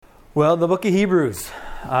Well, the book of Hebrews.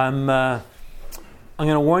 I'm going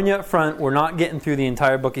to warn you up front, we're not getting through the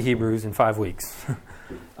entire book of Hebrews in 5 weeks.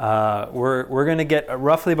 We're going to get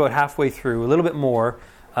roughly about halfway through, a little bit more,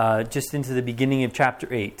 just into the beginning of chapter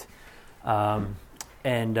 8.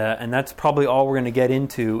 And that's probably all we're going to get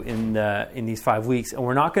into in these 5 weeks. And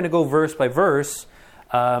we're not going to go verse by verse.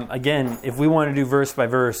 Again, if we want to do verse by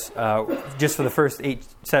verse, just for the first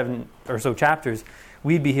 7 or so chapters,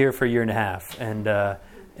 we'd be here for a year and a half. And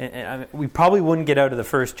we probably wouldn't get out of the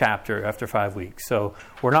first chapter after 5 weeks. So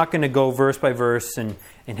we're not going to go verse by verse and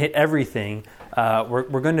hit everything.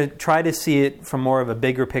 We're going to try to see it from more of a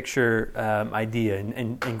bigger picture idea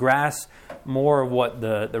and grasp more of what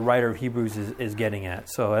the writer of Hebrews is getting at.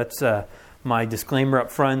 So that's my disclaimer up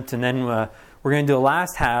front. And then we're going to do the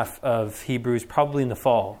last half of Hebrews probably in the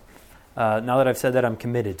fall. Now that I've said that, I'm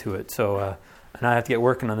committed to it. So and I have to get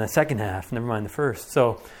working on the second half, never mind the first.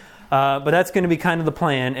 So. But that's going to be kind of the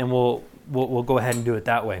plan, and we'll go ahead and do it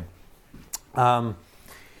that way. I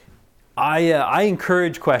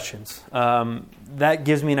encourage questions. That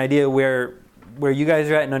gives me an idea where you guys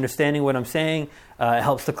are at in understanding what I'm saying. It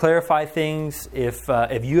helps to clarify things. If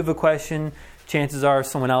you have a question, chances are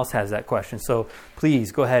someone else has that question. So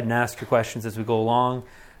please go ahead and ask your questions as we go along.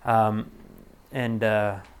 And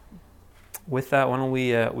with that, why don't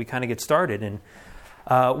we kind of get started? And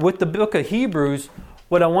with the book of Hebrews,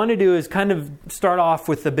 what I want to do is kind of start off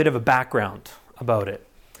with a bit of a background about it.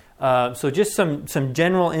 So just some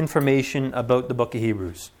general information about the book of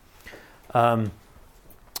Hebrews.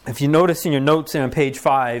 If you notice in your notes on page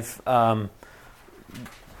 5,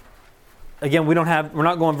 again, we're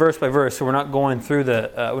not going verse by verse, so we're not going through we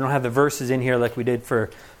don't have the verses in here like we did for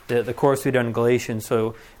the course we did in Galatians. So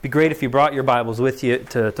it'd be great if you brought your Bibles with you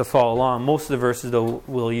to follow along. Most of the verses though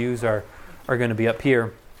we'll use are going to be up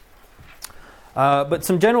here. But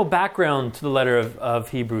some general background to the letter of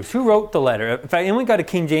Hebrews. Who wrote the letter? In fact, anyone got a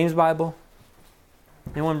King James Bible?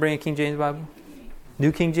 Anyone bring a King James Bible?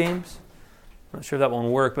 New King James? I'm not sure if that one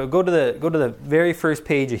will work, but go to the very first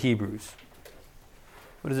page of Hebrews.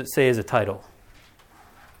 What does it say as a title?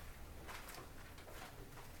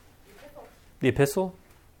 The Epistle?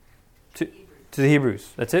 To the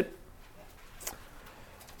Hebrews. That's it?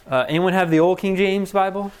 Anyone have the old King James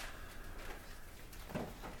Bible?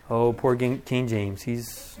 Oh, poor King James.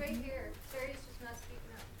 He's right here. Terry's just not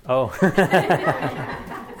speaking up. Oh.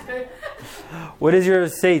 What does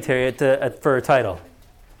yours say, Terry, for a title?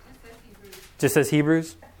 Just says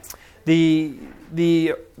Hebrews. The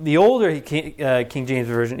older King James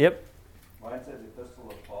version. Yep. Mine says Epistle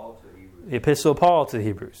of Paul to the Hebrews. The Epistle of Paul to the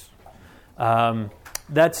Hebrews.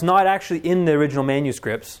 That's not actually in the original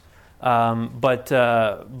manuscripts. But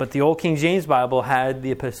the old King James Bible had the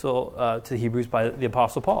epistle to the Hebrews by the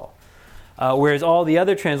Apostle Paul, whereas all the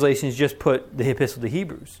other translations just put the epistle to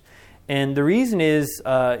Hebrews. And the reason is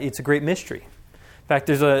it's a great mystery. In fact,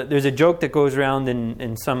 there's a joke that goes around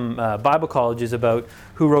in some Bible colleges about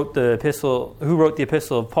who wrote the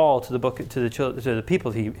epistle of Paul to the people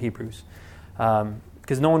of Hebrews,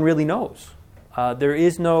 because no one really knows. There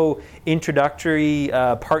is no introductory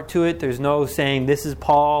part to it. There's no saying this is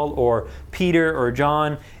Paul or Peter or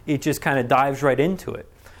John. It just kind of dives right into it.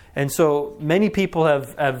 And so many people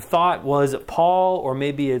have thought, well, is it Paul, or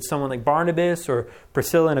maybe it's someone like Barnabas or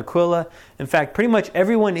Priscilla and Aquila? In fact, pretty much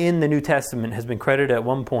everyone in the New Testament has been credited at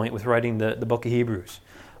one point with writing the book of Hebrews.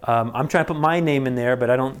 I'm trying to put my name in there, but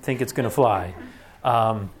I don't think it's going to fly.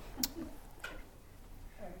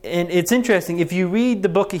 And it's interesting, if you read the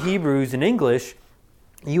book of Hebrews in English,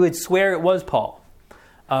 you would swear it was Paul.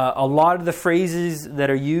 A lot of the phrases that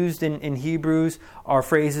are used in Hebrews are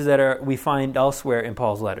phrases that we find elsewhere in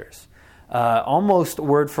Paul's letters. Almost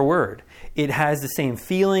word for word. It has the same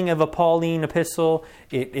feeling of a Pauline epistle.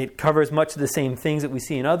 It covers much of the same things that we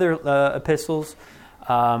see in other epistles.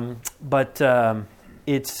 But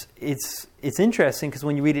it's interesting because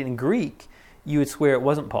when you read it in Greek, you would swear it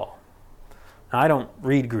wasn't Paul. I don't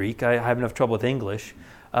read Greek. I have enough trouble with English.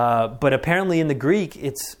 But apparently in the Greek,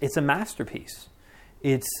 it's a masterpiece.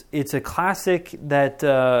 It's a classic that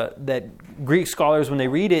Greek scholars, when they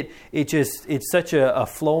read it, it's such a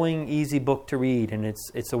flowing, easy book to read, and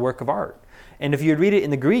it's a work of art. And if you'd read it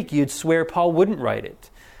in the Greek, you'd swear Paul wouldn't write it.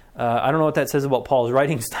 I don't know what that says about Paul's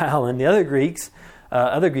writing style and the other Greeks,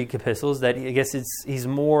 other Greek epistles. That I guess he's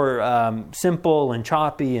more simple and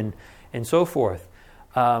choppy and so forth.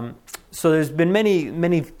 So there's been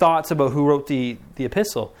many thoughts about who wrote the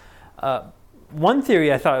epistle. One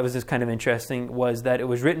theory I thought was just kind of interesting was that it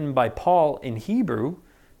was written by Paul in Hebrew,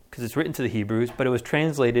 because it's written to the Hebrews, but it was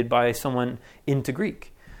translated by someone into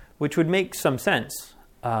Greek, which would make some sense.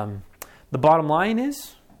 The bottom line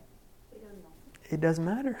is, It doesn't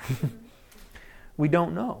matter. We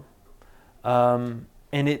don't know. And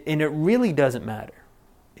it really doesn't matter.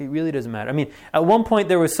 It really doesn't matter. I mean, at one point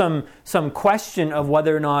there was some question of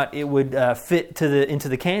whether or not it would fit into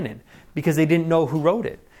the canon, because they didn't know who wrote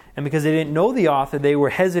it. And because they didn't know the author, they were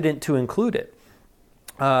hesitant to include it.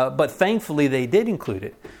 But thankfully they did include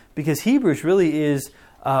it, because Hebrews really is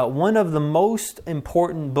one of the most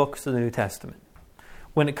important books of the New Testament.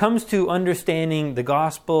 When it comes to understanding the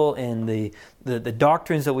gospel and the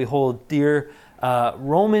doctrines that we hold dear,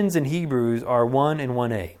 Romans and Hebrews are 1 and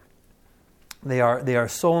 1a. They are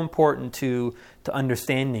so important to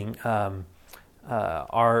understanding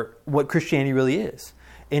what Christianity really is.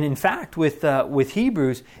 And in fact, with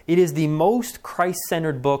Hebrews, it is the most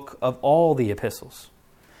Christ-centered book of all the epistles.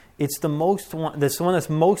 It's the one that's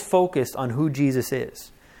most focused on who Jesus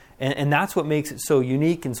is. And that's what makes it so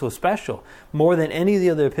unique and so special, more than any of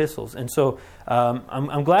the other epistles. And so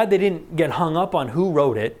I'm glad they didn't get hung up on who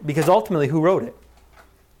wrote it, because ultimately who wrote it?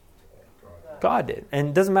 God did. And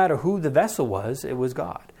it doesn't matter who the vessel was, it was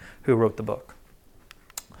God who wrote the book.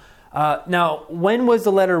 Now, when was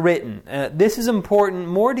the letter written? This is important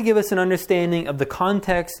more to give us an understanding of the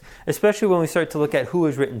context, especially when we start to look at who it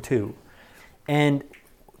was written to. And,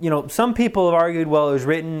 some people have argued, well, it was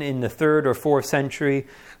written in the 3rd or 4th century,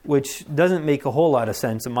 which doesn't make a whole lot of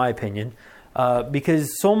sense, in my opinion,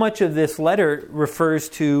 because so much of this letter refers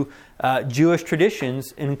to Jewish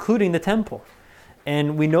traditions, including the temple.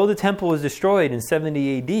 And we know the temple was destroyed in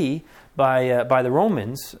 70 A.D. by the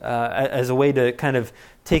Romans as a way to kind of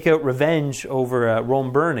take out revenge over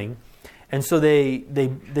Rome burning. And so they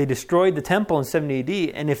destroyed the temple in 70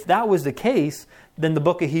 A.D. And if that was the case, then the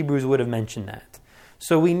book of Hebrews would have mentioned that.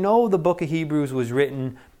 So we know the book of Hebrews was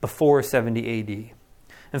written before 70 A.D.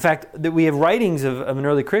 In fact, we have writings of an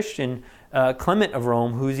early Christian, Clement of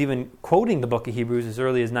Rome, who's even quoting the book of Hebrews as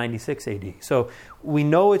early as 96 A.D. So we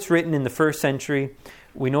know it's written in the 1st century.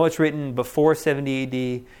 We know it's written before 70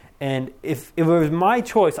 A.D. And if it was my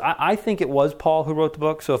choice, I think it was Paul who wrote the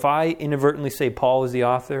book. So if I inadvertently say Paul was the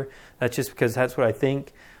author, that's just because that's what I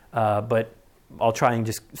think. But I'll try and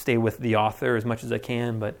just stay with the author as much as I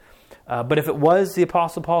can. But if it was the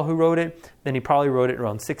Apostle Paul who wrote it, then he probably wrote it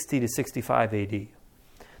around 60 to 65 A.D.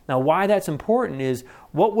 Now, why that's important is,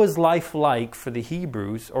 what was life like for the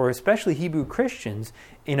Hebrews, or especially Hebrew Christians,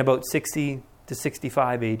 in about 60 to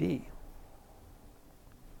 65 A.D.?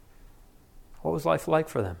 What was life like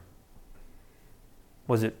for them?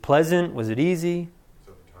 Was it pleasant? Was it easy?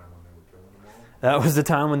 That was the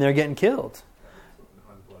time when they were getting killed.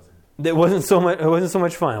 It wasn't so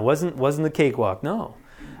much fun. It wasn't the cakewalk. No.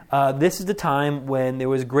 This is the time when there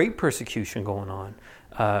was great persecution going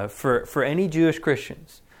on for any Jewish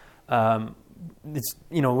Christians. It's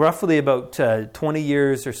roughly about 20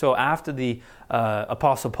 years or so after the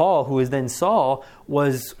Apostle Paul, who was then Saul,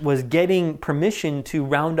 was getting permission to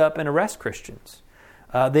round up and arrest Christians.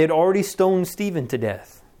 They had already stoned Stephen to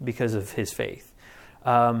death because of his faith.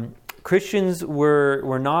 Christians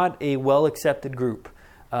were not a well-accepted group,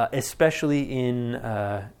 especially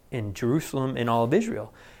in Jerusalem and all of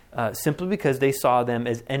Israel, simply because they saw them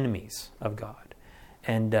as enemies of God,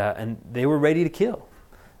 and they were ready to kill.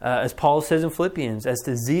 As Paul says in Philippians, as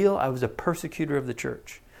to zeal, I was a persecutor of the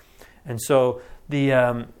church. And so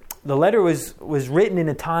the letter was written in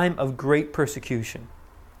a time of great persecution,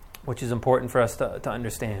 which is important for us to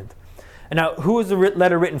understand. And now, who was the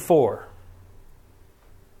letter written for?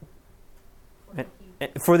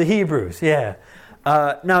 For the Hebrews, yeah.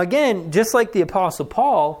 Now again, just like the Apostle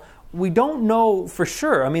Paul, we don't know for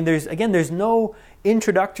sure. I mean, there's no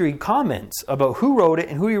introductory comments about who wrote it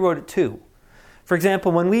and who he wrote it to. For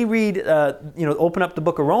example, when we read, open up the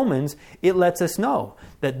book of Romans, it lets us know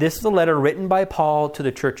that this is a letter written by Paul to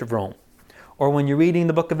the church of Rome. Or when you're reading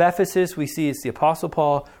the book of Ephesus, we see it's the Apostle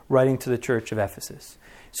Paul writing to the church of Ephesus.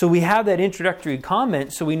 So we have that introductory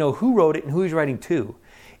comment, so we know who wrote it and who he's writing to.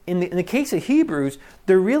 In the case of Hebrews,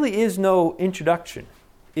 there really is no introduction.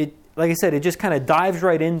 Like I said, it just kind of dives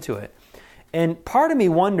right into it. And part of me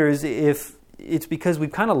wonders if it's because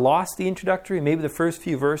we've kind of lost the introductory, maybe the first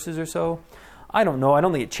few verses or so. I don't know. I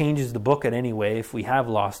don't think it changes the book in any way if we have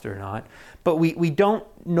lost it or not. But we don't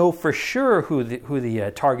know for sure who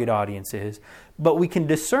the target audience is. But we can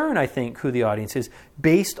discern, I think, who the audience is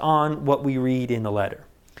based on what we read in the letter.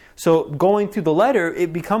 So going through the letter,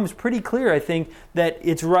 it becomes pretty clear, I think, that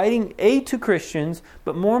it's writing to Christians,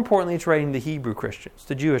 but more importantly, it's writing to Hebrew Christians,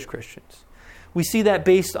 to Jewish Christians. We see that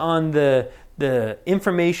based on the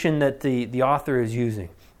information that the author is using.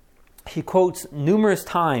 He quotes numerous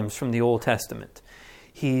times from the Old Testament.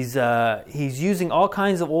 He's using all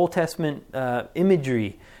kinds of Old Testament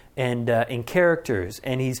imagery and characters,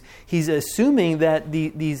 and he's assuming that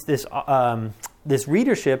this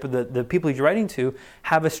readership, the people he's writing to,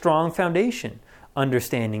 have a strong foundation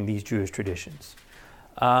understanding these Jewish traditions.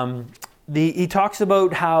 He talks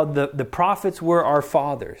about how the prophets were our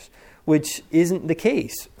fathers, which isn't the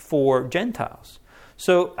case for Gentiles.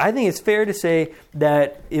 So I think it's fair to say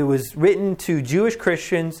that it was written to Jewish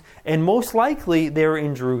Christians, and most likely they were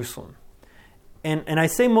in Jerusalem. And I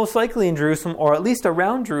say most likely in Jerusalem, or at least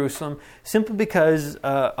around Jerusalem, simply because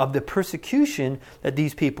of the persecution that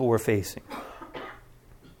these people were facing.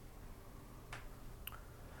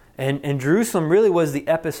 And Jerusalem really was the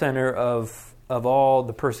epicenter of all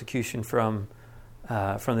the persecution from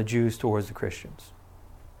the Jews towards the Christians.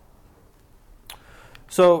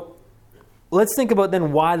 So let's think about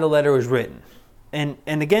then why the letter was written. And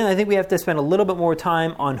again, I think we have to spend a little bit more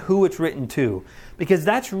time on who it's written to, because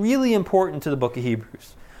that's really important to the book of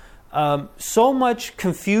Hebrews. So much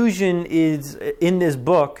confusion is in this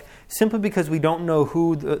book simply because we don't know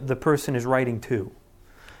who the person is writing to.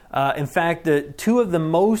 In fact, two of the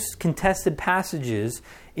most contested passages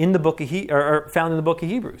in the book of are found in the book of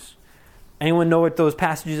Hebrews. Anyone know what those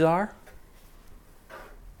passages are?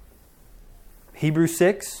 Hebrews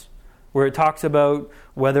 6, where it talks about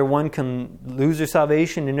whether one can lose their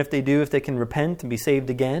salvation, and if they do, if they can repent and be saved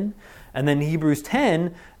again. And then Hebrews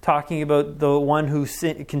 10, talking about the one who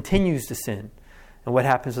continues to sin and what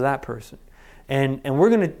happens to that person. And we're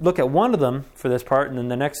going to look at one of them for this part, and then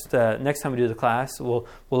the next time we do the class, we'll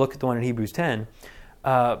look at the one in Hebrews 10.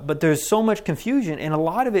 But there's so much confusion, and a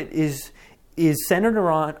lot of it is centered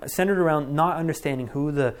around not understanding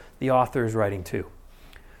who the author is writing to.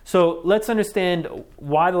 So let's understand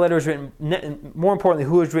why the letter was written, more importantly,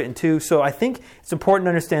 who it was written to. So I think it's important to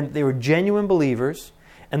understand that they were genuine believers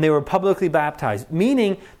and they were publicly baptized,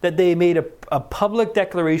 meaning that they made a public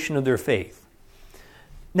declaration of their faith.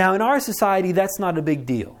 Now, in our society, that's not a big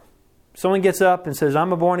deal. Someone gets up and says,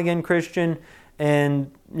 I'm a born-again Christian,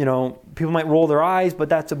 and people might roll their eyes, but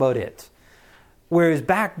that's about it. Whereas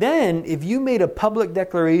back then, if you made a public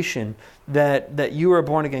declaration that you were a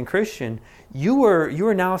born-again Christian, you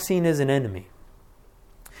were now seen as an enemy.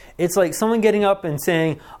 It's like someone getting up and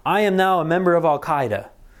saying, I am now a member of Al-Qaeda.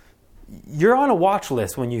 You're on a watch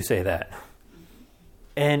list when you say that.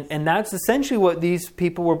 And that's essentially what these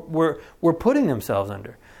people were putting themselves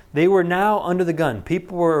under. They were now under the gun.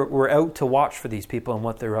 People were out to watch for these people and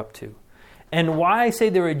what they're up to. And why I say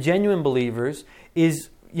they were genuine believers is,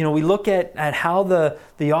 we look at how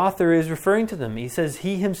the author is referring to them. He says,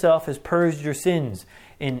 he himself has purged your sins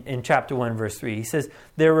in chapter 1, verse 3. He says,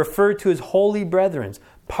 they're referred to as holy brethren,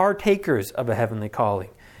 partakers of a heavenly calling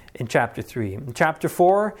in chapter 3. In chapter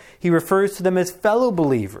 4, he refers to them as fellow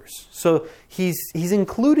believers. So he's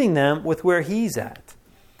including them with where he's at.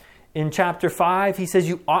 In chapter 5, he says,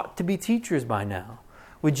 you ought to be teachers by now.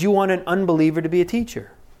 Would you want an unbeliever to be a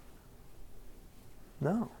teacher?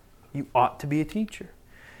 No. You ought to be a teacher.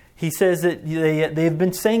 He says that they have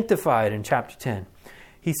been sanctified in chapter 10.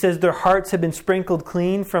 He says their hearts have been sprinkled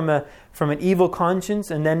clean from an evil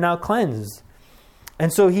conscience and then now cleansed.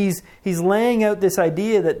 And so he's laying out this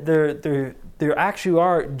idea that there actually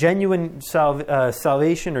are genuine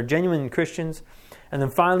salvation or genuine Christians. And then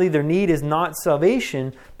finally, their need is not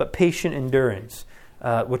salvation, but patient endurance,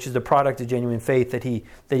 which is the product of genuine faith that he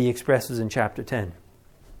expresses in chapter 10.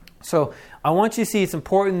 So I want you to see it's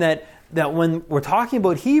important that when we're talking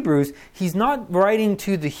about Hebrews, he's not writing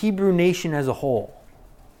to the Hebrew nation as a whole.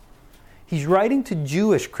 He's writing to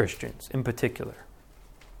Jewish Christians in particular.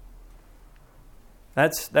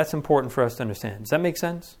 That's important for us to understand. Does that make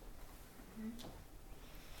sense?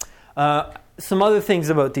 Some other things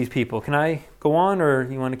about these people. Can I go on, or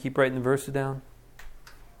you want to keep writing the verses down?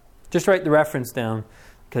 Just write the reference down,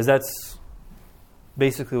 because that's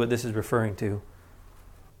basically what this is referring to.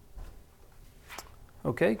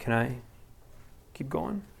 Okay, can I keep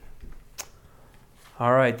going?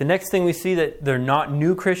 All right, the next thing we see that they're not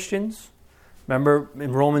new Christians. Remember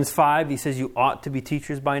in Romans 5, he says you ought to be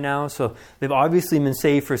teachers by now. So they've obviously been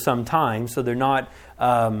saved for some time, so they're not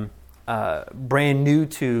brand new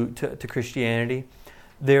to Christianity.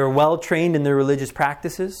 They're well trained in their religious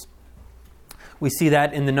practices. We see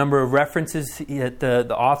that in the number of references that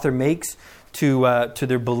the author makes to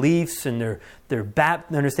their beliefs and their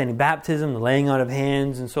understanding baptism, the laying on of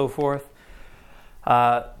hands, and so forth.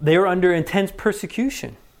 They were under intense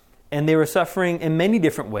persecution, and they were suffering in many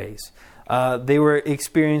different ways. They were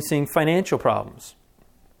experiencing financial problems.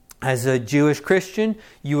 As a Jewish Christian,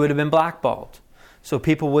 you would have been blackballed. So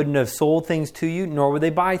people wouldn't have sold things to you, nor would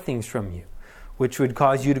they buy things from you, which would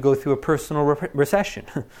cause you to go through a personal recession,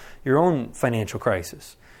 your own financial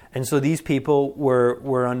crisis. And so these people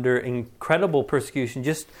were under incredible persecution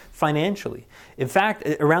just financially. In fact,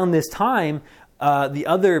 around this time, the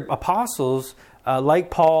other apostles, like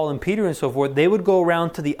Paul and Peter and so forth, they would go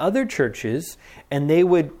around to the other churches and they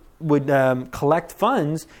would collect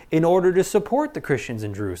funds in order to support the Christians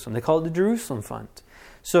in Jerusalem. They call it the Jerusalem Fund.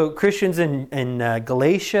 So Christians in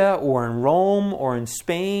Galatia or in Rome or in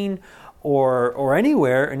Spain or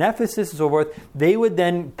anywhere, in Ephesus and so forth, they would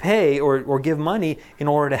then pay or give money in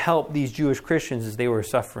order to help these Jewish Christians as they were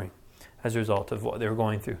suffering as a result of what they were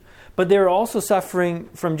going through. But they were also suffering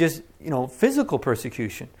from just, physical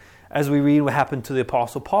persecution, as we read what happened to the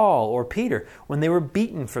Apostle Paul or Peter when they were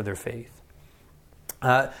beaten for their faith.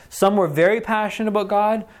 Some were very passionate about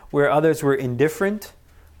God, where others were indifferent,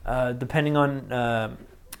 depending on,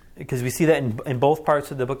 because we see that in both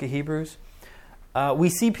parts of the book of Hebrews. We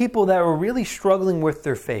see people that were really struggling with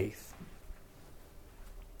their faith.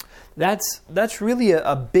 That's really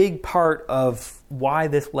a big part of why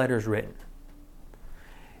this letter is written.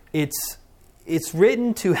 It's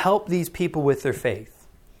written to help these people with their faith.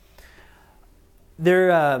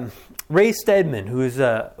 Ray Stedman, who was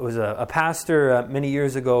a pastor many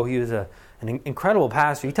years ago, he was an incredible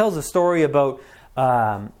pastor. He tells a story about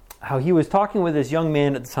how he was talking with this young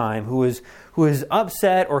man at the time who was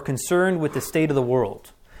upset or concerned with the state of the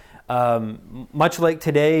world. Much like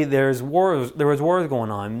today, there was wars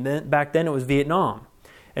going on. Back then, it was Vietnam.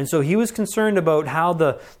 And so he was concerned about how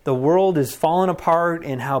the world is falling apart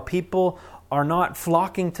and how people are not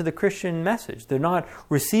flocking to the Christian message. They're not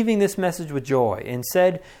receiving this message with joy.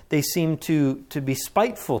 Instead, they seem to be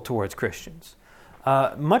spiteful towards Christians,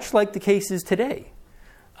 much like the case is today.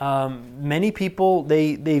 Many people,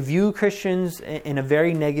 they view Christians in a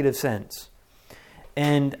very negative sense.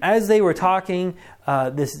 And as they were talking,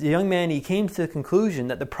 this young man, he came to the conclusion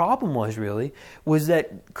that the problem was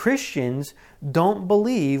that Christians don't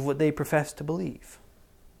believe what they profess to believe.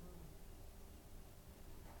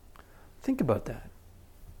 Think about that.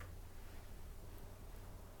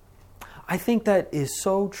 I think that is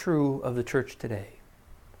so true of the church today.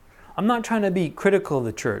 I'm not trying to be critical of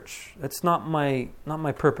the church. That's not my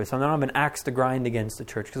purpose. I'm not having an axe to grind against the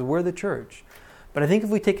church because we're the church. But I think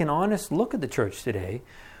if we take an honest look at the church today,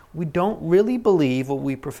 we don't really believe what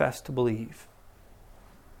we profess to believe.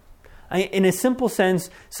 In a simple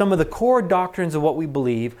sense, some of the core doctrines of what we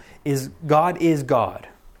believe is God,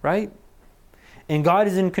 right? And God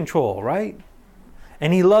is in control, right?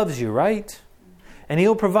 And He loves you, right? And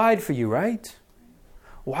He'll provide for you, right?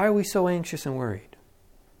 Why are we so anxious and worried?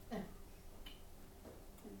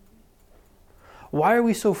 Why are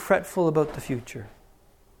we so fretful about the future?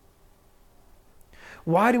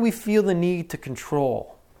 Why do we feel the need to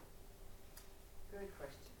control?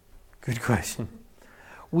 Good question.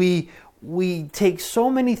 We take so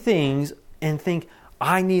many things and think,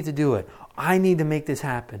 I need to do it. I need to make this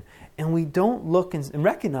happen. And we don't look and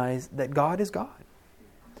recognize that God is God.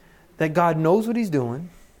 That God knows what He's doing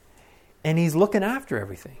and He's looking after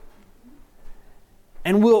everything.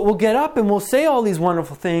 And we'll get up and we'll say all these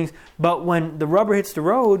wonderful things, but when the rubber hits the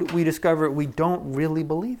road, we discover we don't really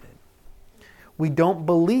believe it. We don't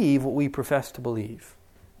believe what we profess to believe.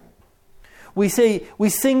 We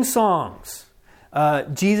sing songs.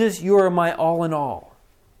 Jesus, you are my all in all.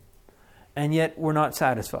 And yet we're not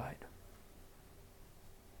satisfied.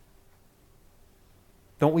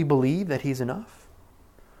 Don't we believe that He's enough?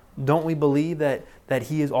 Don't we believe that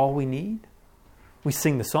He is all we need? We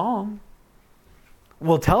sing the song.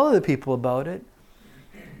 We'll tell other people about it.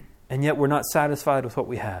 And yet we're not satisfied with what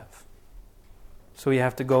we have. So we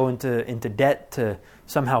have to go into debt to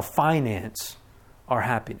somehow finance our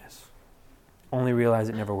happiness. Only realize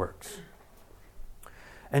it never works.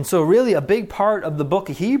 And so really a big part of the book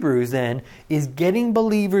of Hebrews then is getting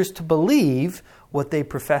believers to believe what they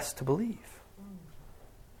profess to believe.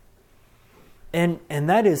 And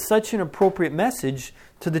that is such an appropriate message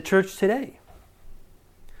to the church today.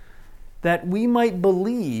 That we might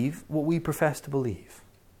believe what we profess to believe.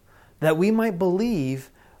 That we might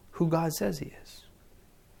believe who God says He is.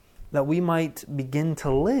 That we might begin to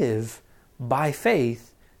live by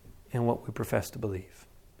faith in what we profess to believe.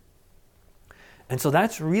 And so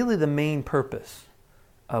that's really the main purpose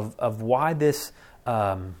of why this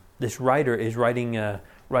writer is writing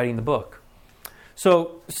the book.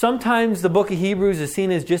 So sometimes the book of Hebrews is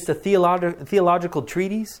seen as just a theological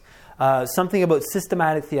treatise, something about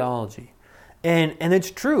systematic theology. And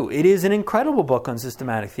it's true. It is an incredible book on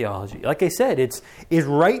systematic theology. Like I said, it's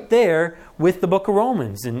right there with the book of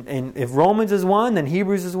Romans. And if Romans is 1, then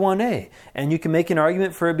Hebrews is 1a. And you can make an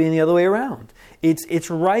argument for it being the other way around.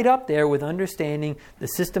 It's right up there with understanding the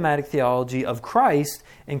systematic theology of Christ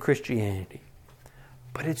and Christianity.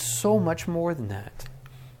 But it's so much more than that.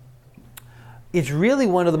 It's really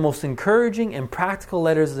one of the most encouraging and practical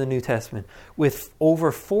letters of the New Testament, with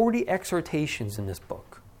over 40 exhortations in this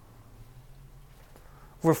book.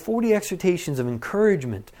 Over 40 exhortations of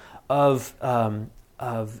encouragement, of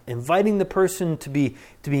inviting the person to be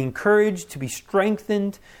encouraged, to be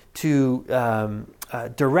strengthened, to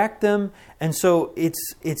direct them. And so it's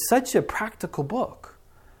such a practical book.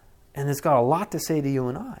 And it's got a lot to say to you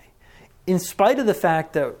and I, in spite of the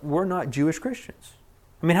fact that we're not Jewish Christians.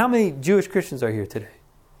 I mean, how many Jewish Christians are here today?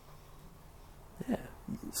 Yeah.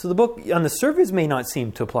 So the book on the surface may not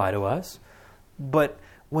seem to apply to us, but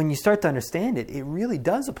when you start to understand it, it really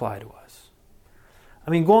does apply to us.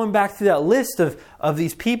 I mean, going back through that list of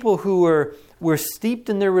these people who were steeped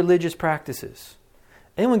in their religious practices.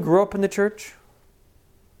 Anyone grew up in the church?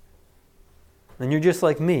 And you're just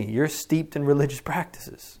like me. You're steeped in religious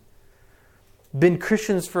practices. Been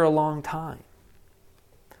Christians for a long time.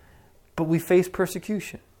 But we face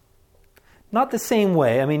persecution. Not the same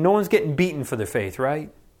way. I mean, no one's getting beaten for their faith,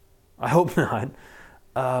 right? I hope not.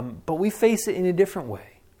 But we face it in a different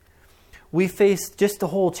way. We face just the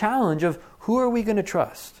whole challenge of, who are we going to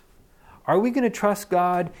trust? Are we going to trust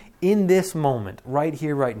God in this moment, right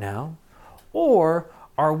here, right now? Or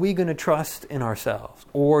are we going to trust in ourselves,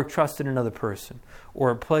 or trust in another person,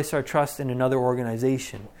 or place our trust in another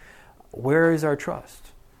organization? Where is our trust?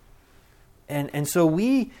 And so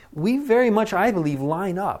we very much, I believe,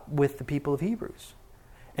 line up with the people of Hebrews.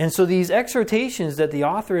 And so these exhortations that the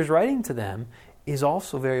author is writing to them is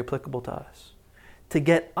also very applicable to us, to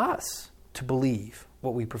get us to believe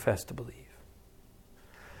what we profess to believe.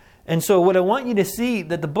 And so what I want you to see,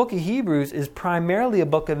 that the book of Hebrews is primarily a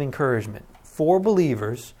book of encouragement for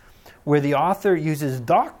believers, where the author uses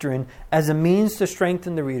doctrine as a means to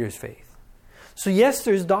strengthen the reader's faith. So yes,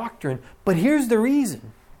 there's doctrine, but here's the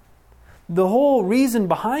reason. The whole reason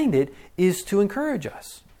behind it is to encourage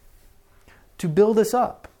us, to build us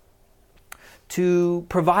up, to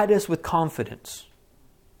provide us with confidence,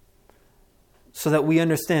 so that we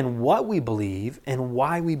understand what we believe and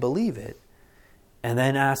why we believe it, and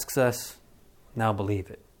then asks us, now believe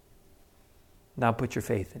it. Now put your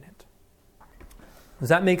faith in it. Does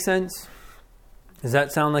that make sense? Does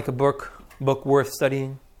that sound like a book worth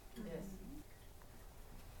studying?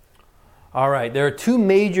 All right, there are two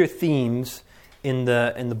major themes in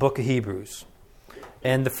the book of Hebrews.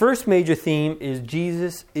 And the first major theme is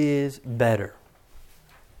Jesus is better.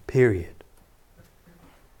 Period.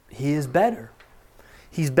 He is better.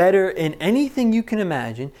 He's better in anything you can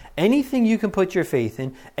imagine, anything you can put your faith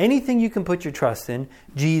in, anything you can put your trust in.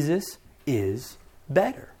 Jesus is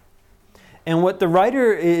better. And what the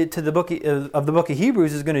writer to the book of the book of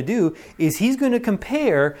Hebrews is going to do is he's going to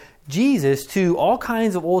compare Jesus to all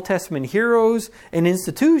kinds of Old Testament heroes and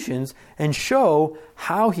institutions and show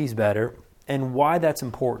how he's better and why that's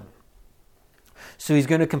important. So he's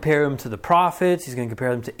going to compare him to the prophets. He's going to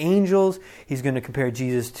compare them to angels. He's going to compare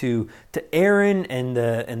Jesus to Aaron and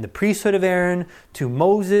the priesthood of Aaron, to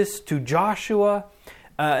Moses, to Joshua.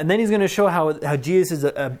 And then he's going to show how Jesus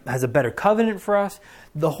has a better covenant for us.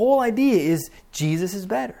 The whole idea is Jesus is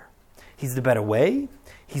better. He's the better way.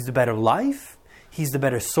 He's the better life. He's the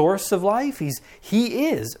better source of life. He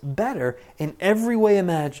is better in every way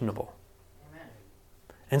imaginable. Amen.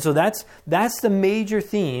 And so that's the major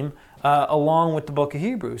theme along with the book of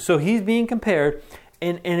Hebrews. So he's being compared,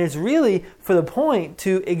 and it's really for the point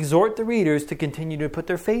to exhort the readers to continue to put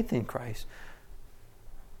their faith in Christ,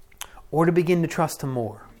 or to begin to trust him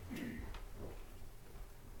more.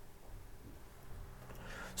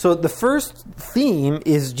 So the first theme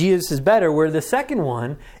is Jesus is better, where the second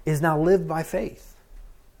one is now live by faith.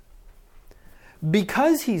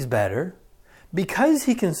 Because he's better, because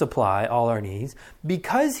he can supply all our needs,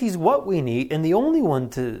 because he's what we need and the only one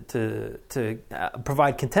to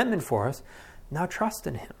provide contentment for us, now trust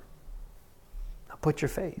in him. Now put your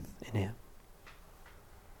faith in him.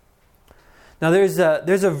 Now there's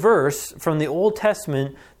a verse from the Old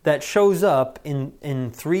Testament that shows up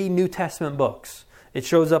in 3 New Testament books. It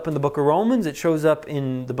shows up in the book of Romans, it shows up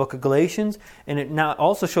in the book of Galatians, and it now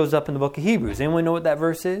also shows up in the book of Hebrews. Anyone know what that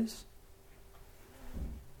verse is?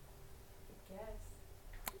 Yes.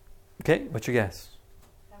 Okay, what's your guess?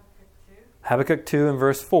 Habakkuk 2. Habakkuk 2 and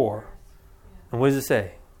verse 4. Yeah. And what does it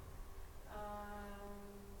say?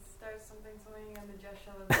 Start something, and the just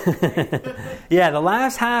shall live. Yeah, the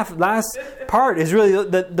last part is really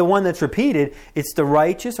the one that's repeated. It's the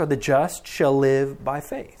righteous or the just shall live by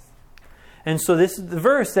faith. And so this is the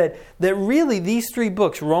verse that really these 3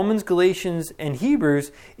 books, Romans, Galatians, and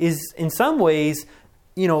Hebrews, is in some ways,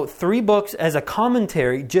 3 books as a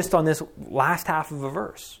commentary just on this last half of a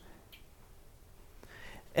verse.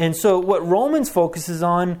 And so what Romans focuses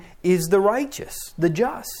on is the righteous, the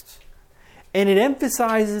just. And it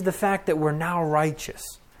emphasizes the fact that we're now righteous.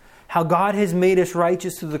 How God has made us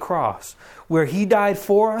righteous through the cross, where He died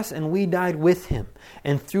for us and we died with Him.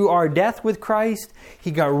 And through our death with Christ,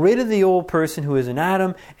 He got rid of the old person who is in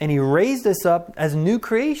Adam, and He raised us up as new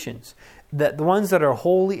creations, that the ones that are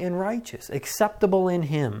holy and righteous, acceptable in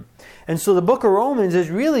Him. And so the book of Romans is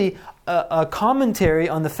really a commentary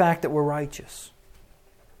on the fact that we're righteous.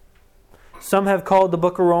 Some have called the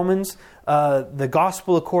book of Romans the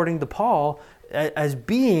gospel according to Paul as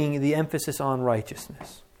being the emphasis on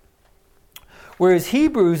righteousness. Whereas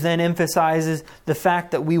Hebrews then emphasizes the fact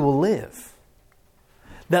that we will live.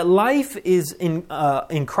 That life is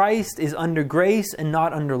in Christ is under grace and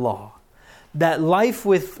not under law. That life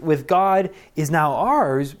with God is now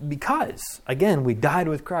ours because, again, we died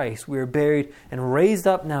with Christ. We are buried and raised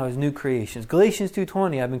up now as new creations. Galatians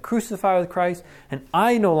 2:20, I've been crucified with Christ, and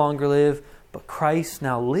I no longer live, but Christ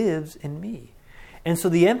now lives in me. And so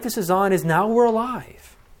the emphasis on is now we're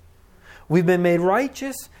alive. We've been made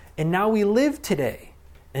righteous, and now we live today.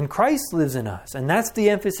 And Christ lives in us. And that's the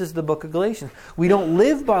emphasis of the book of Galatians. We don't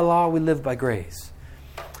live by law, we live by grace.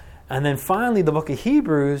 And then finally, the book of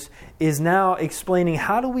Hebrews is now explaining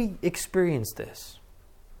how do we experience this?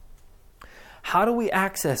 How do we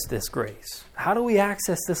access this grace? How do we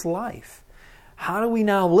access this life? How do we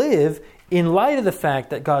now live in light of the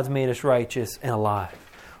fact that God's made us righteous and alive?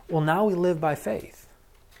 Well, now we live by faith.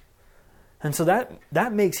 And so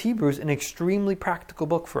that makes Hebrews an extremely practical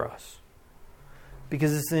book for us.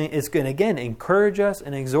 Because it's going to, again, encourage us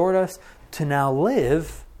and exhort us to now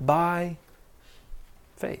live by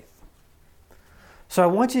faith. So I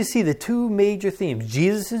want you to see the two major themes.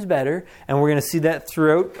 Jesus is better, and we're going to see that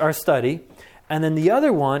throughout our study. And then the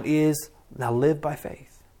other one is now live by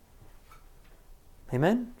faith.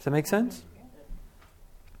 Amen? Does that make sense?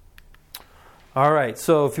 All right,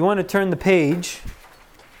 so if you want to turn the page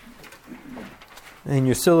in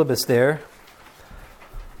your syllabus there,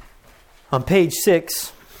 on page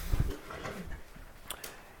 6,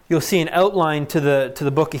 you'll see an outline to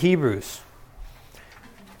the book of Hebrews.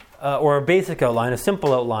 Or a basic outline, a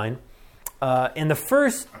simple outline. In the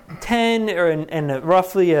first 10 and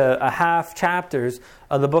roughly a half chapters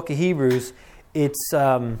of the book of Hebrews, it's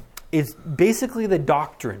basically the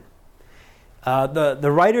doctrine.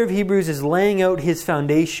 The writer of Hebrews is laying out his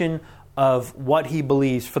foundation of what he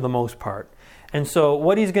believes for the most part. And so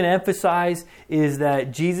what he's going to emphasize is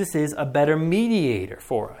that Jesus is a better mediator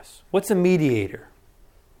for us. What's a mediator?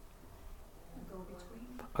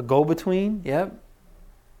 A go-between, yep.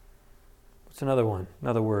 What's another one?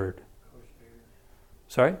 Another word?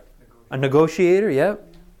 Sorry? A negotiator,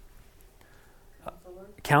 yep.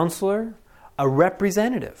 Counselor. A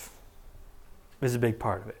representative is a big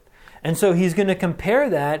part of it. And so he's going to compare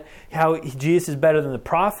that, how Jesus is better than the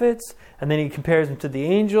prophets, and then he compares him to the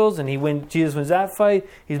angels, and Jesus wins that fight.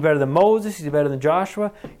 He's better than Moses, he's better than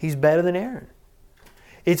Joshua, he's better than Aaron.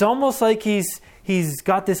 It's almost like he's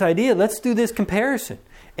got this idea, let's do this comparison.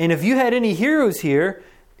 And if you had any heroes here,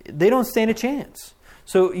 they don't stand a chance.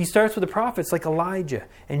 So he starts with the prophets like Elijah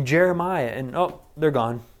and Jeremiah, and they're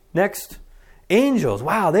gone. Next, angels.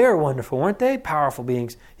 Wow, they are wonderful, weren't they? Powerful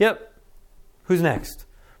beings. Yep. Who's next?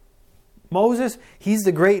 Moses, he's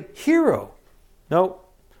the great hero. Nope.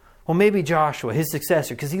 Well, maybe Joshua, his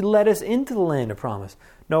successor, because he led us into the land of promise.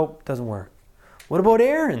 Nope, doesn't work. What about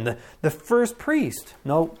Aaron, the first priest?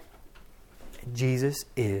 Nope. Jesus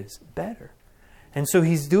is better. And so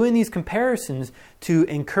he's doing these comparisons to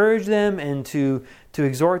encourage them and to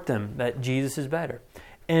exhort them that Jesus is better.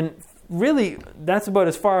 And really, that's about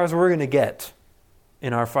as far as we're going to get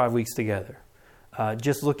in our 5 weeks together.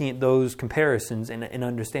 Just looking at those comparisons and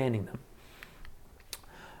understanding them.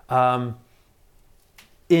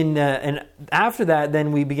 And after that,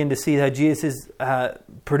 then we begin to see how Jesus has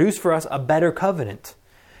produced for us a better covenant.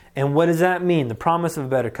 And what does that mean? The promise of a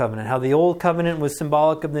better covenant. How the old covenant was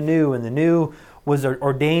symbolic of the new, and the new was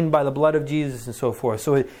ordained by the blood of Jesus and so forth.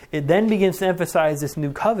 So it then begins to emphasize this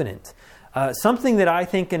new covenant. Something that I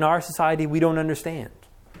think in our society we don't understand.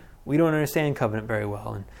 We don't understand covenant very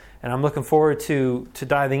well. And I'm looking forward to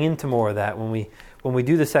diving into more of that when we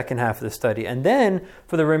do the second half of the study. And then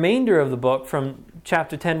for the remainder of the book, from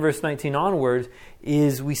chapter 10, verse 19 onwards,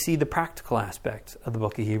 is we see the practical aspect of the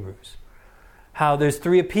book of Hebrews. How there's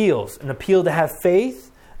 3 appeals. An appeal to have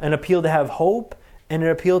faith, an appeal to have hope, and an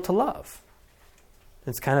appeal to love.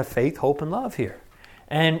 It's kind of faith, hope, and love here.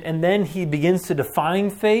 And then he begins to define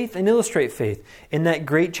faith and illustrate faith in that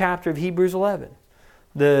great chapter of Hebrews 11.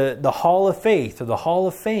 The Hall of Faith, or the Hall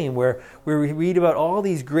of Fame, where we read about all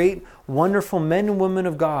these great, wonderful men and women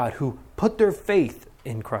of God who put their faith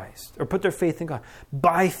in Christ, or put their faith in God.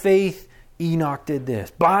 By faith, Enoch did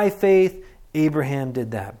this. By faith, Abraham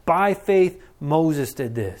did that. By faith, Moses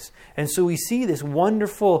did this. And so we see this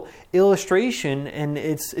wonderful illustration, and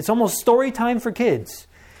it's almost story time for kids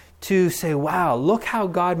to say, wow, look how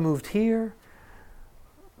God moved here.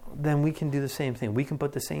 Then we can do the same thing. We can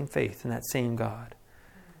put the same faith in that same God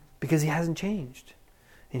because he hasn't changed.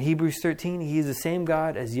 In Hebrews 13, he is the same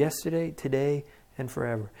God as yesterday, today, and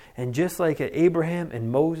forever. And just like Abraham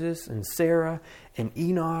and Moses and Sarah and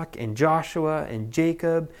Enoch and Joshua and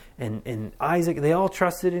Jacob and Isaac, they all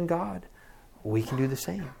trusted in God. We can do the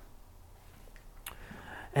same.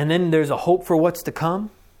 And then there's a hope for what's to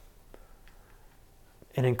come,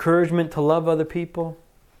 an encouragement to love other people,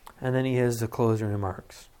 and then he has the closing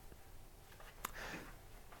remarks.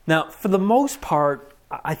 Now, for the most part,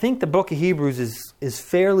 I think the book of Hebrews is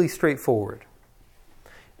fairly straightforward.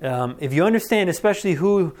 If you understand especially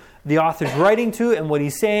who the author's writing to and what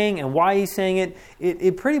he's saying and why he's saying it,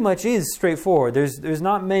 it pretty much is straightforward. There's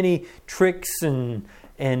not many tricks and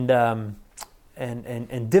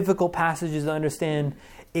difficult passages to understand,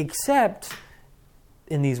 except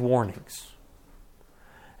in these warnings.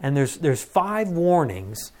 And there's 5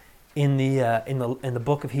 warnings in the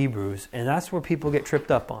book of Hebrews, and that's where people get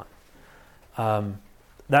tripped up on.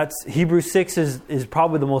 That's Hebrews 6 is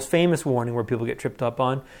probably the most famous warning where people get tripped up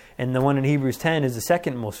on, and the one in Hebrews 10 is the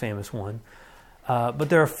second most famous one. But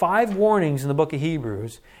there are 5 warnings in the book of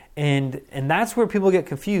Hebrews, and that's where people get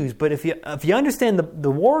confused. But if you understand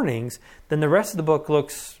the warnings, then the rest of the book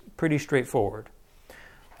looks pretty straightforward.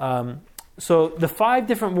 So the 5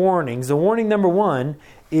 different warnings. The warning number 1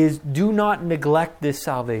 is do not neglect this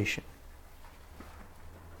salvation.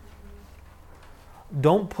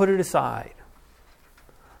 Don't put it aside.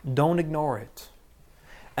 Don't ignore it.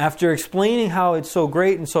 After explaining how it's so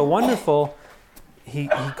great and so wonderful, he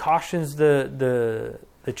cautions the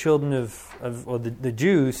children or the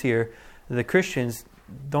Jews here, the Christians,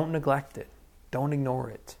 don't neglect it. Don't ignore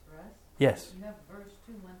it. Russ? Yes. You have verse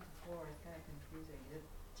 2, 1 to 4. It's kind of confusing. Is it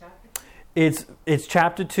chapter 2? It's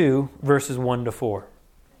chapter 2, verses 1 to 4.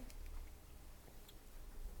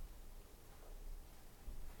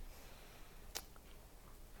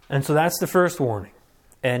 And so that's the first warning.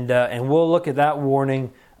 And we'll look at that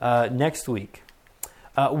warning next week.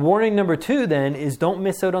 Warning number 2 then is don't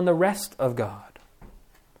miss out on the rest of God.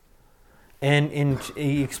 And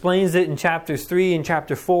he explains it in chapters 3 and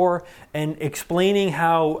chapter 4, and explaining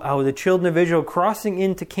how the children of Israel crossing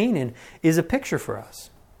into Canaan is a picture for us.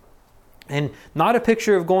 And not a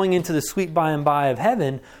picture of going into the sweet by and by of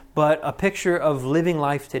heaven, but a picture of living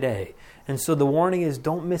life today. And so the warning is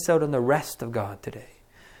don't miss out on the rest of God today.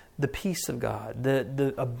 The peace of God,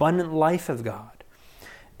 the abundant life of God.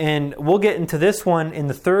 And we'll get into this one in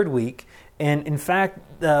the 3rd week. And in fact,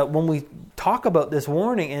 when we talk about this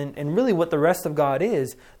warning and really what the rest of God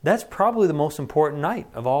is, that's probably the most important night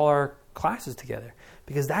of all our classes together.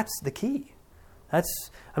 Because that's the key.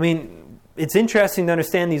 It's interesting to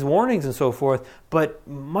understand these warnings and so forth, but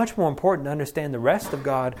much more important to understand the rest of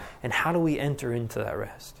God and how do we enter into that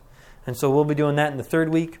rest. And so we'll be doing that in the 3rd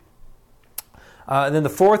week. And then the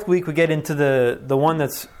 4th week we get into the one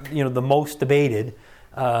that's the most debated,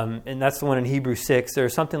 and that's the one in Hebrews 6. There are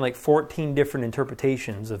something like 14 different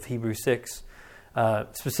interpretations of Hebrews 6,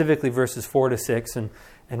 specifically verses 4 to 6, and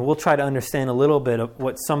we'll try to understand a little bit of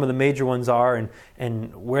what some of the major ones are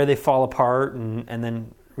and where they fall apart, and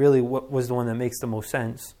then really what was the one that makes the most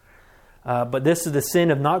sense. But this is the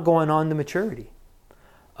sin of not going on to maturity,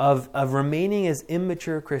 of remaining as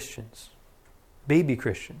immature Christians, baby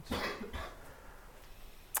Christians.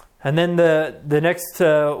 And then the next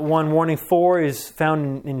one, warning 4, is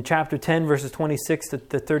found in chapter 10, verses 26 to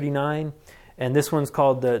 39. And this one's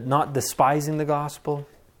called not despising the gospel.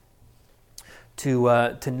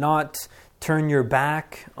 To not turn your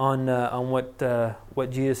back on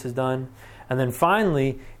what Jesus has done. And then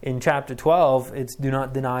finally, in chapter 12, it's do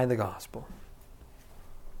not deny the gospel.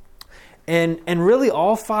 And really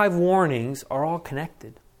all 5 warnings are all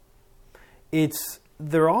connected.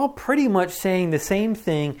 They're all pretty much saying the same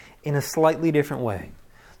thing in a slightly different way.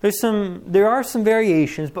 There are some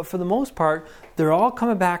variations, but for the most part, they're all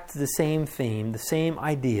coming back to the same theme, the same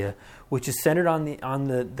idea, which is centered on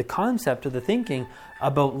the concept of the thinking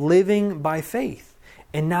about living by faith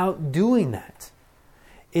and now doing that.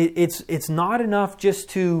 It's not enough just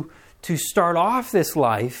to start off this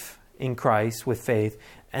life in Christ with faith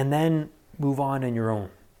and then move on in your own.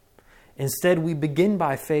 Instead, we begin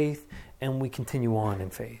by faith and we continue on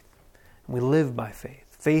in faith. We live by faith.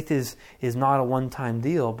 Faith is not a one-time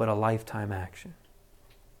deal, but a lifetime action.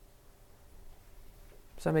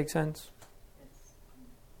 Does that make sense?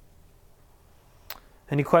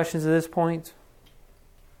 Any questions at this point?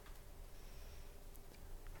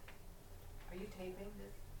 Are you taping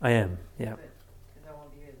this? I am, yeah. Because I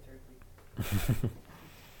won't be here the third week.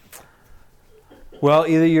 Well,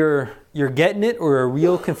 either you're getting it or a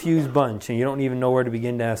real confused bunch and you don't even know where to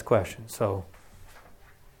begin to ask questions. So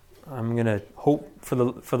I'm going to hope for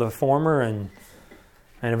the former, and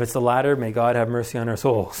if it's the latter, may God have mercy on our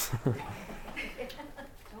souls. Don't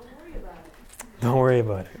worry about it. Don't worry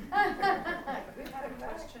about it. We had a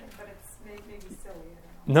question, but it's maybe silly.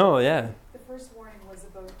 I don't know. No, yeah. The first warning was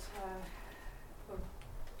about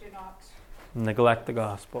do not Neglect the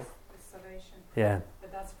gospel. with salvation, Yeah.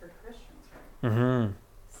 but that's for Christians, right? Mm-hmm.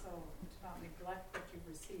 So to not neglect what you've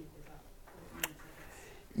received is that what it means,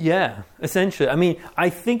 I guess. Yeah, essentially. I mean, I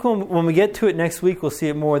think when we get to it next week, we'll see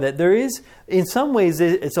it more, that there is, in some ways,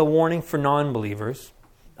 it's a warning for non-believers,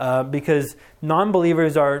 because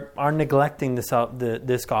non-believers are neglecting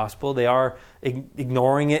this gospel. They are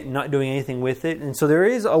ignoring it, not doing anything with it. And so there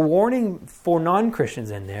is a warning for non-Christians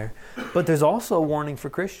in there, but there's also a warning for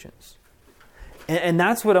Christians. And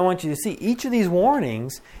that's what I want you to see. Each of these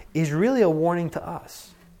warnings is really a warning to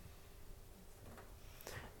us.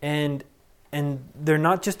 And they're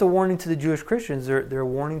not just a warning to the Jewish Christians, they're a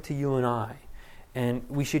warning to you and I. And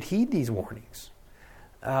we should heed these warnings.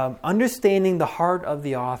 Understanding the heart of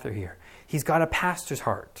the author here. He's got a pastor's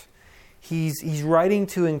heart. He's writing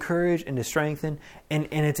to encourage and to strengthen. And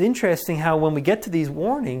it's interesting how when we get to these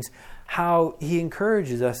warnings, how he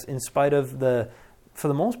encourages us in spite of for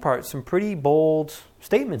the most part, some pretty bold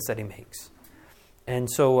statements that he makes. And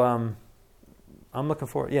so I'm looking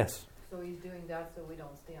forward. Yes? So he's doing that so we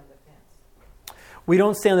don't stay on the fence. We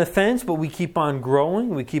don't stay on the fence, but we keep on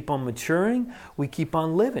growing, we keep on maturing, we keep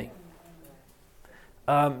on living.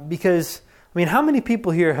 Because, I mean, how many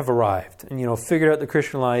people here have arrived and, figured out the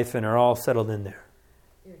Christian life and are all settled in there?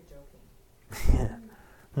 You're joking. Yeah.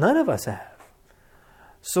 None of us have.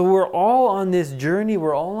 So we're all on this journey,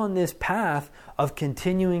 we're all on this path of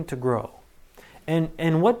continuing to grow.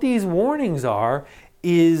 And what these warnings are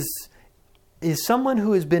is someone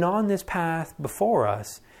who has been on this path before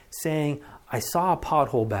us saying, I saw a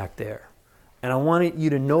pothole back there, and I wanted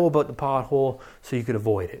you to know about the pothole so you could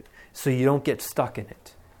avoid it, so you don't get stuck in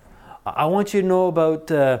it. I want you to know about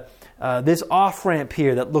this off-ramp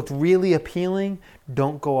here that looked really appealing.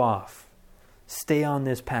 Don't go off. Stay on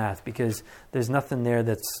this path because there's nothing there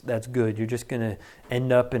that's good. You're just going to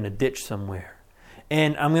end up in a ditch somewhere.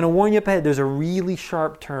 And I'm going to warn you up ahead, there's a really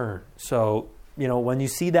sharp turn. So, when you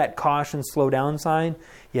see that caution, slow down sign,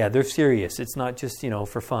 yeah, they're serious. It's not just,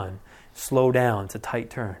 for fun. Slow down. It's a tight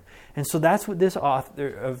turn. And so that's what this author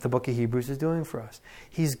of the book of Hebrews is doing for us.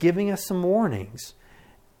 He's giving us some warnings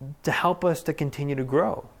to help us to continue to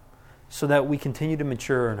grow so that we continue to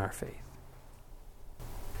mature in our faith.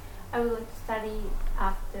 I would like to study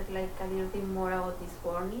after a little bit more about these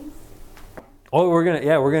warnings. Oh, we're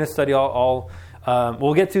gonna study all.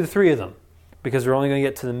 We'll get through the three of them because we're only going to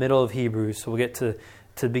get to the middle of Hebrews. So we'll get to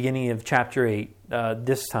the beginning of chapter 8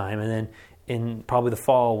 this time, and then in probably the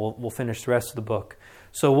fall we'll finish the rest of the book.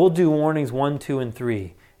 So we'll do warnings 1, 2, and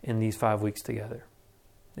 3 in these 5 weeks together.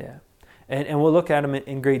 Yeah, and we'll look at them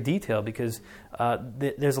in great detail because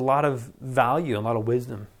there's a lot of value, a lot of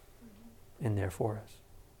wisdom in there for us.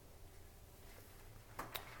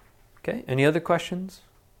 Okay, any other questions?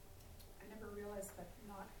 I never realized that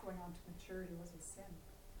not going on to maturity was a sin.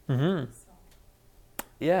 Mm-hmm. So,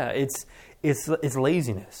 Yeah, it's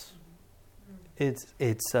laziness. It's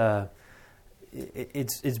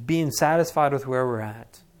being satisfied with where we're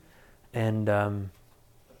at, and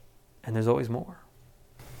there's always more.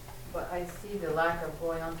 But I see the lack of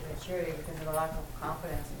going on to maturity because of the lack of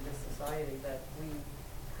confidence in this society that we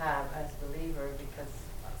have as believers, because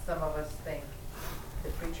some of us think the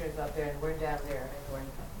preacher is up there and we're down there and we're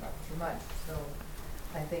not too much. So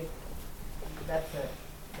I think that's a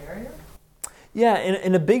barrier. Yeah,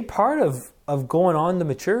 and a big part of going on to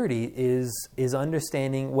maturity is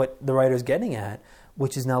understanding what the writer's getting at,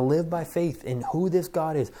 which is now live by faith in who this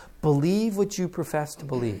God is. Believe what you profess to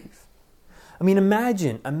believe. I mean,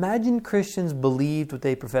 imagine Christians believed what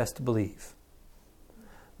they profess to believe.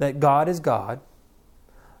 That God is God,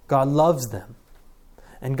 God loves them,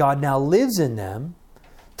 and God now lives in them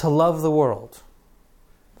to love the world.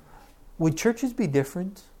 Would churches be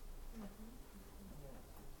different?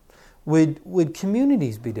 Would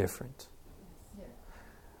communities be different?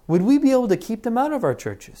 Would we be able to keep them out of our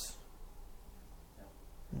churches?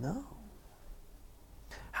 No.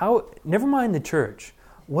 How? Never mind the church.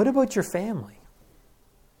 What about your family?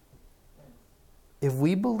 If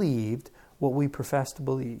we believed what we profess to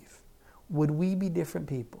believe, would we be different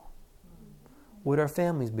people? Would our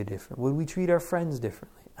families be different? Would we treat our friends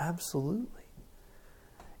differently? Absolutely.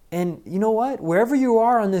 And you know what? Wherever you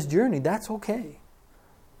are on this journey, that's okay.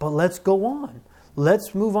 But let's go on.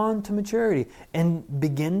 Let's move on to maturity and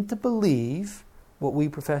begin to believe what we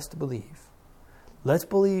profess to believe. Let's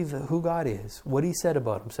believe who God is, what He said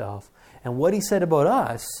about Himself, and what He said about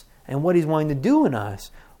us, and what He's wanting to do in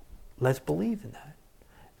us. Let's believe in that.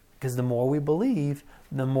 Because the more we believe,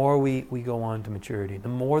 the more we go on to maturity. The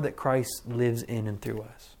more that Christ lives in and through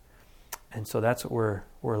us. And so that's what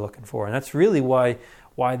we're looking for. And that's really why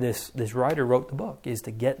this writer wrote the book, is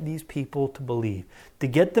to get these people to believe. To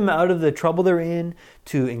get them out of the trouble they're in,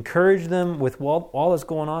 to encourage them with all that's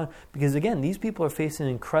going on. Because again, these people are facing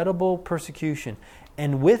incredible persecution.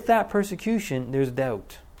 And with that persecution, there's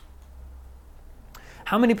doubt.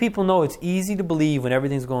 How many people know it's easy to believe when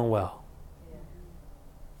everything's going well?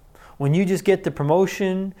 When you just get the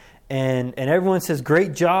promotion and everyone says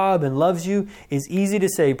great job and loves you, it's easy to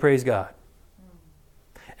say praise God.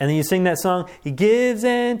 And then you sing that song, He gives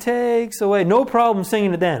and takes away. No problem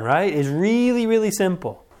singing it then, right? It's really, really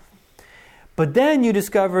simple. But then you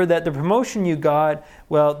discover that the promotion you got,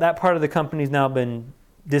 well, that part of the company's now been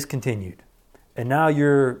discontinued. And now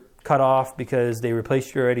you're cut off because they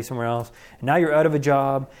replaced you already somewhere else. And now you're out of a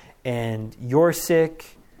job and you're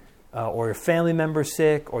sick. Or your family member's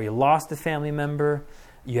sick, or you lost a family member,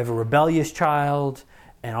 you have a rebellious child,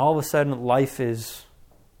 and all of a sudden life is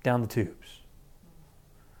down the tubes.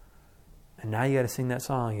 And now you got to sing that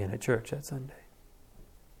song again at church that Sunday.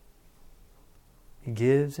 He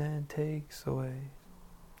gives and takes away.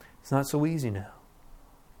 It's not so easy now.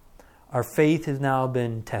 Our faith has now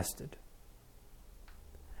been tested.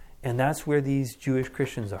 And that's where these Jewish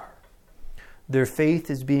Christians are. Their faith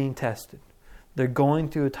is being tested. They're going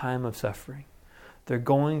through a time of suffering. They're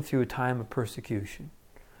going through a time of persecution.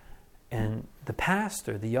 And the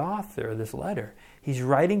pastor, the author of this letter, he's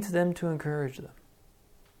writing to them to encourage them.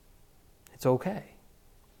 It's okay.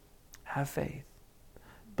 Have faith.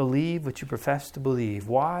 Believe what you profess to believe.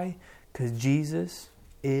 Why? Because Jesus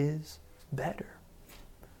is better.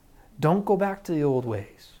 Don't go back to the old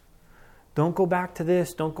ways. Don't go back to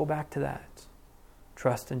this. Don't go back to that.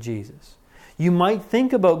 Trust in Jesus. You might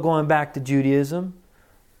think about going back to Judaism,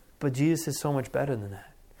 but Jesus is so much better than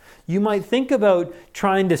that. You might think about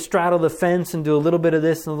trying to straddle the fence and do a little bit of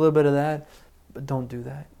this and a little bit of that, but don't do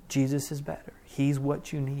that. Jesus is better. He's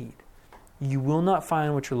what you need. You will not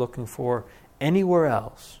find what you're looking for anywhere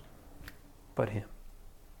else but Him.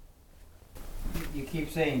 You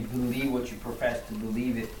keep saying believe what you profess to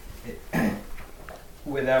believe it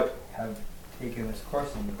without have taken this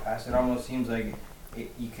course in the past. It almost seems like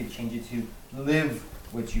you could change it to live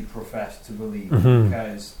what you profess to believe,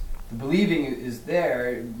 because the believing is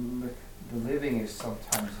there, the living is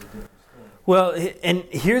sometimes a different story. Well, and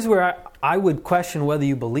here's where I would question whether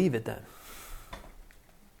you believe it then.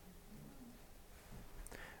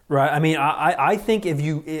 Right? I mean, I think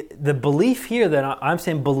the belief here that I'm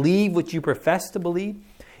saying believe what you profess to believe,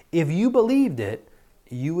 if you believed it,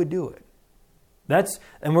 you would do it.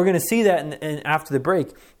 And we're going to see that after the break,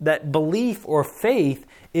 that belief or faith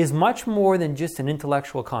is much more than just an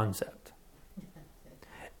intellectual concept.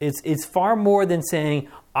 It's far more than saying,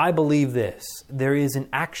 I believe this. There is an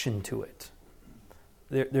action to it.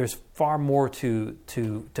 There's far more to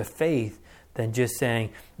faith than just saying,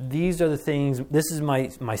 these are the things, this is my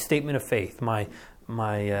statement of faith, my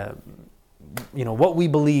what we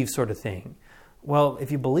believe sort of thing. Well,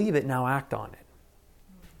 if you believe it, now act on it.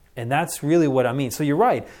 And that's really what I mean. So you're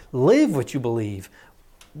right. Live what you believe.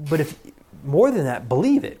 But if more than that,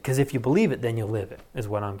 believe it. Because if you believe it, then you'll live it, is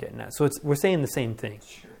what I'm getting at. So we're saying the same thing.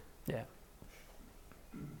 Sure. Yeah.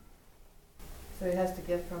 So it has to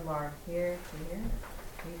get from our here to here?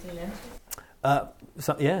 18 inches?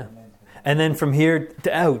 Yeah. And then from here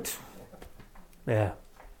to out. Yeah.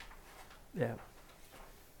 Yeah.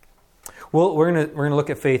 Well, we're gonna look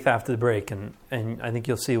at faith after the break, and I think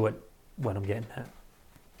you'll see what I'm getting at.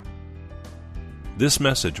 This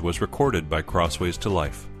message was recorded by Crossways to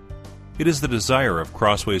Life. It is the desire of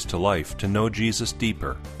Crossways to Life to know Jesus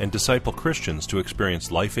deeper and disciple Christians to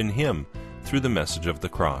experience life in Him through the message of the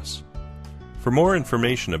cross. For more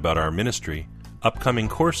information about our ministry, upcoming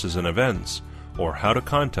courses and events, or how to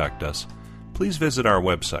contact us, please visit our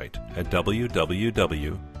website at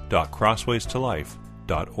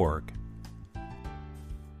www.crosswaystolife.org.